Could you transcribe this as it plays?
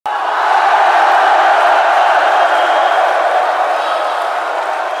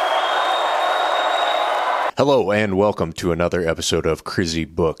Hello and welcome to another episode of Crizzy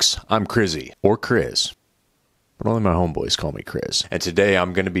Books. I'm Crizzy, or Criz, but only my homeboys call me Criz. And today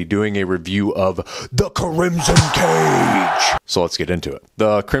I'm going to be doing a review of The Crimson Cage. So let's get into it.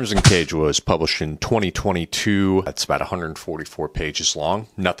 The Crimson Cage was published in 2022. It's about 144 pages long.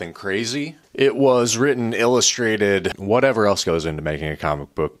 Nothing crazy. It was written, illustrated, whatever else goes into making a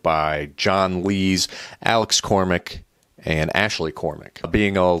comic book by John Lees, Alex Cormack, and Ashley Cormack.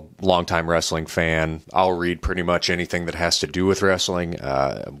 Being a longtime wrestling fan, I'll read pretty much anything that has to do with wrestling,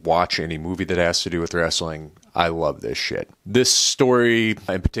 watch any movie that has to do with wrestling. I love this shit. This story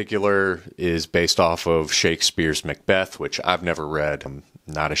in particular is based off of Shakespeare's Macbeth, which I've never read. I'm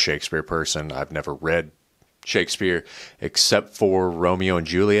not a Shakespeare person. I've never read Shakespeare except for Romeo and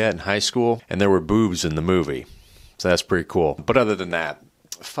Juliet in high school, and there were boobs in the movie. So that's pretty cool. But other than that,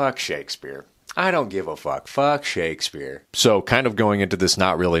 fuck Shakespeare. I don't give a fuck. Fuck Shakespeare. So kind of going into this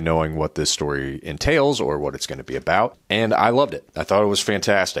not really knowing what this story entails or what it's going to be about. And I loved it. I thought it was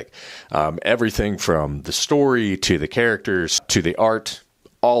fantastic. Everything from the story to the characters to the art,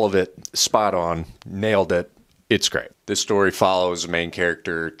 all of it, spot on, nailed it. It's great. This story follows main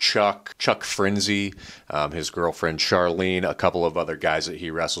character Chuck Frenzy, his girlfriend Charlene, a couple of other guys that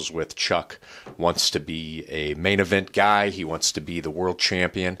he wrestles with. Chuck wants to be a main event guy. He wants to be the world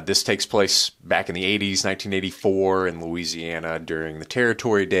champion. This takes place back in the 80s, 1984 in Louisiana during the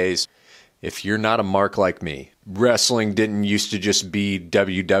territory days. If you're not a mark like me, wrestling didn't used to just be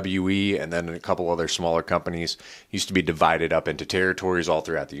WWE and then a couple other smaller companies. It used to be divided up into territories all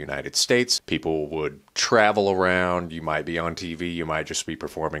throughout the United States. People would travel around. You might be on TV. You might just be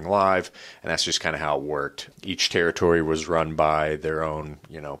performing live. And that's just kind of how it worked. Each territory was run by their own,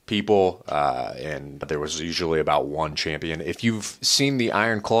 people. And there was usually about one champion. If you've seen the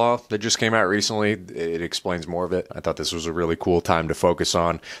Iron Claw that just came out recently, it explains more of it. I thought this was a really cool time to focus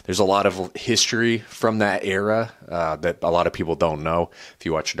on. There's a lot of history from that era that a lot of people don't know. If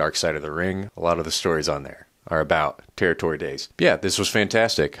you watch Dark Side of the Ring, a lot of the stories on there are about territory days. Yeah, this was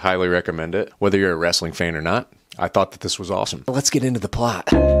fantastic. Highly recommend it. Whether you're a wrestling fan or not, I thought that this was awesome. Let's get into the plot.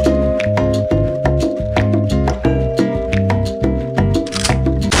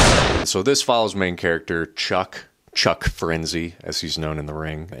 So this follows main character Chuck Frenzy, as he's known in the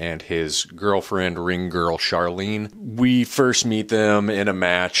ring, and his girlfriend, ring girl Charlene. We first meet them in a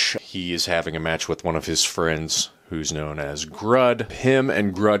match. He is having a match with one of his friends, who's known as Grud. Him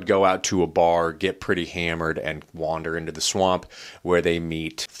and Grud go out to a bar, get pretty hammered, and wander into the swamp, where they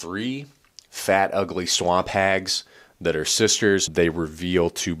meet three fat, ugly swamp hags that are sisters. They reveal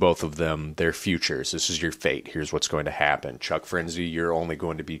to both of them their futures. This is your fate. Here's what's going to happen. Chuck Frenzy, you're only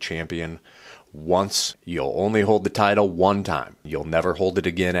going to be champion once. You'll only hold the title one time. You'll never hold it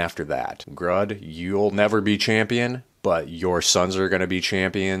again after that. Grud, you'll never be champion, but your sons are going to be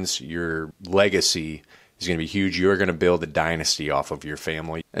champions. Your legacy is going to be huge. You're going to build a dynasty off of your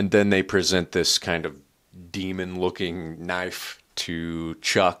family. And then they present this kind of demon-looking knife to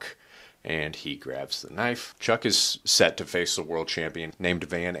Chuck, and he grabs the knife. Chuck is set to face the world champion named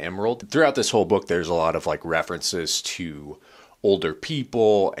Van Emerald. Throughout this whole book, there's a lot of references to older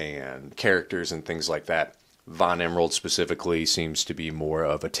people and characters and things like that. Von Emerald specifically seems to be more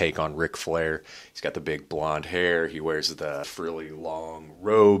of a take on Ric Flair. He's got the big blonde hair. He wears the frilly long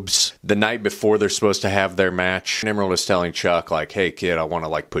robes. The night before they're supposed to have their match, Emerald is telling Chuck, hey kid, I want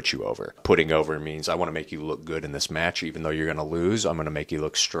to put you over. Putting over means I want to make you look good in this match. Even though you're going to lose, I'm going to make you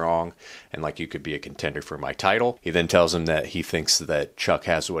look strong and like you could be a contender for my title. He then tells him that he thinks that Chuck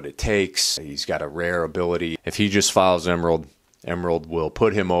has what it takes. He's got a rare ability. If he just follows Emerald will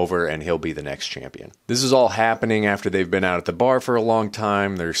put him over and he'll be the next champion. This is all happening after they've been out at the bar for a long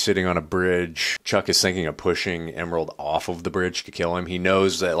time. They're sitting on a bridge. Chuck is thinking of pushing Emerald off of the bridge to kill him. He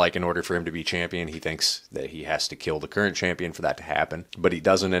knows that in order for him to be champion, he thinks that he has to kill the current champion for that to happen. But he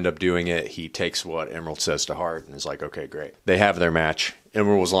doesn't end up doing it. He takes what Emerald says to heart and is like, okay, great. They have their match.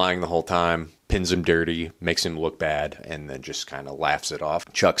 Emerald was lying the whole time, pins him dirty, makes him look bad, and then just kind of laughs it off.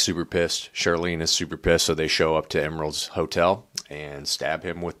 Chuck's super pissed. Charlene is super pissed, so they show up to Emerald's hotel and stab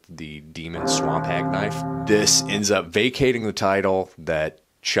him with the demon swamp hag knife. This ends up vacating the title that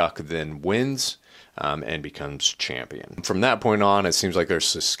Chuck then wins and becomes champion. From that point on, it seems like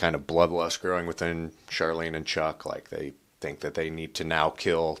there's this kind of bloodlust growing within Charlene and Chuck. They think that they need to now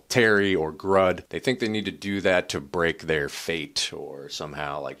kill Terry or Grud. They think they need to do that to break their fate or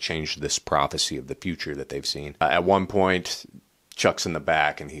somehow change this prophecy of the future that they've seen. At one point, Chuck's in the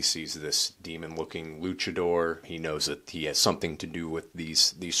back and he sees this demon-looking luchador. He knows that he has something to do with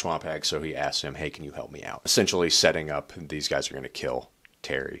these swamp hags, so he asks him, hey, can you help me out? Essentially setting up these guys are going to kill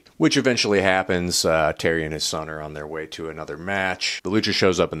Terry, which eventually happens. Terry and his son are on their way to another match. The Lucha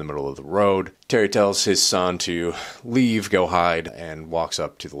shows up in the middle of the road. Terry tells his son to leave, go hide, and walks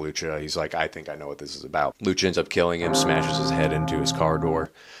up to the Lucha. He's like, I think I know what this is about. Lucha ends up killing him, smashes his head into his car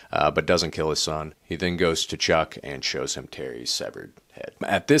door, but doesn't kill his son. He then goes to Chuck and shows him Terry's severed head.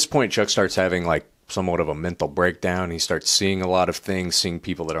 At this point, Chuck starts having somewhat of a mental breakdown. He starts seeing a lot of things, seeing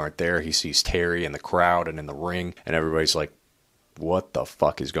people that aren't there. He sees Terry in the crowd and in the ring, and everybody's like, what the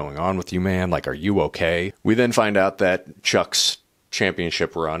fuck is going on with you, man? Are you okay? We then find out that Chuck's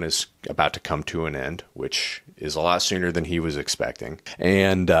championship run is about to come to an end, which is a lot sooner than he was expecting.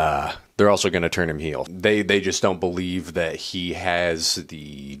 And they're also going to turn him heel. They just don't believe that he has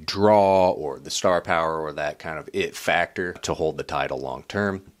the draw or the star power or that kind of it factor to hold the title long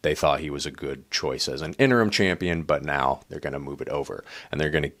term. They thought he was a good choice as an interim champion, but now they're going to move it over. And they're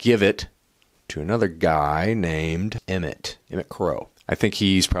going to give it to another guy named Emmett Crow. I think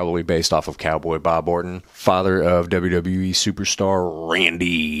he's probably based off of Cowboy Bob Orton, father of WWE superstar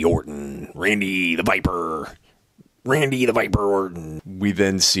Randy Orton. Randy the Viper Orton. We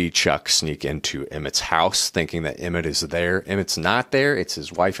then see Chuck sneak into Emmett's house, thinking that Emmett is there. Emmett's not there. It's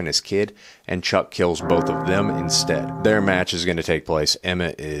his wife and his kid, and Chuck kills both of them instead. Their match is going to take place.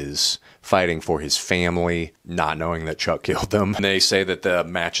 Emmett is fighting for his family, not knowing that Chuck killed them. And they say that the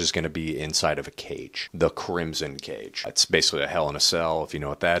match is going to be inside of a cage, the Crimson Cage. It's basically a Hell in a Cell, if you know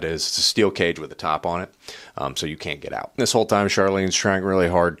what that is. It's a steel cage with a top on it, so you can't get out. This whole time, Charlene's trying really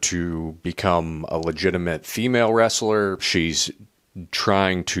hard to become a legitimate female wrestler. She's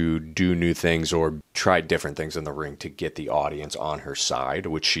trying to do new things or try different things in the ring to get the audience on her side,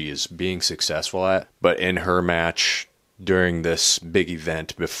 which she is being successful at. But in her match, during this big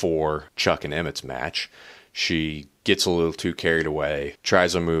event before Chuck and Emmett's match, she gets a little too carried away,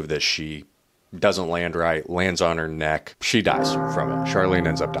 tries a move that she doesn't land right, lands on her neck. She dies from it. Charlene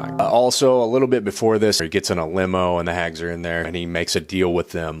ends up dying. Also, a little bit before this, he gets in a limo and the Hags are in there, and he makes a deal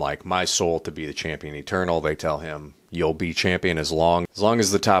with them, my soul to be the champion eternal. They tell him, you'll be champion as long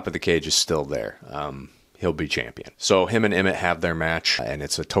as the top of the cage is still there. He'll be champion. So him and Emmett have their match, and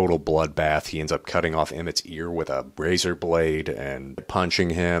it's a total bloodbath. He ends up cutting off Emmett's ear with a razor blade and punching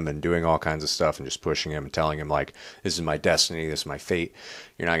him and doing all kinds of stuff and just pushing him and telling him, this is my destiny, this is my fate.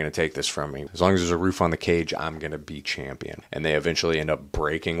 You're not going to take this from me. As long as there's a roof on the cage, I'm going to be champion. And they eventually end up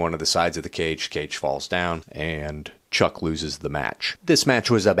breaking one of the sides of the cage. Cage falls down, and Chuck loses the match. This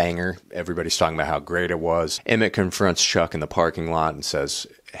match was a banger. Everybody's talking about how great it was. Emmett confronts Chuck in the parking lot and says,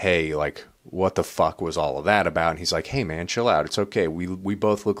 hey, what the fuck was all of that about? And he's like, hey man, chill out. It's okay. We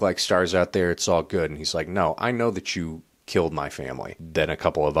both look like stars out there. It's all good. And he's like, no, I know that you killed my family. Then a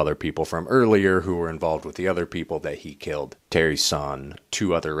couple of other people from earlier who were involved with the other people that he killed, Terry's son,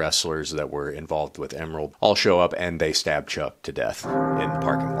 2 other wrestlers that were involved with Emerald, all show up and they stab Chuck to death in the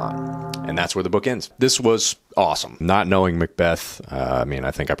parking lot. And that's where the book ends. This was awesome. Not knowing Macbeth,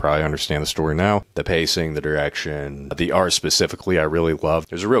 I think I probably understand the story now. The pacing, the direction, the art specifically, I really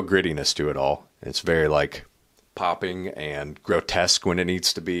loved. There's a real grittiness to it all. It's very popping and grotesque when it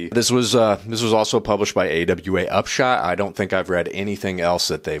needs to be. This was also published by AWA Upshot. I don't think I've read anything else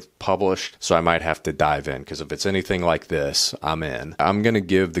that they've published, so I might have to dive in, because if it's anything like this, I'm in. I'm going to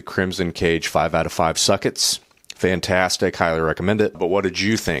give The Crimson Cage 5 out of 5 suckets. Fantastic. Highly recommend it. But what did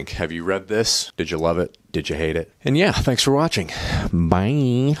you think? Have you read this? Did you love it? Did you hate it? And yeah, thanks for watching.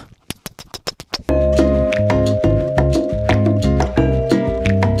 Bye.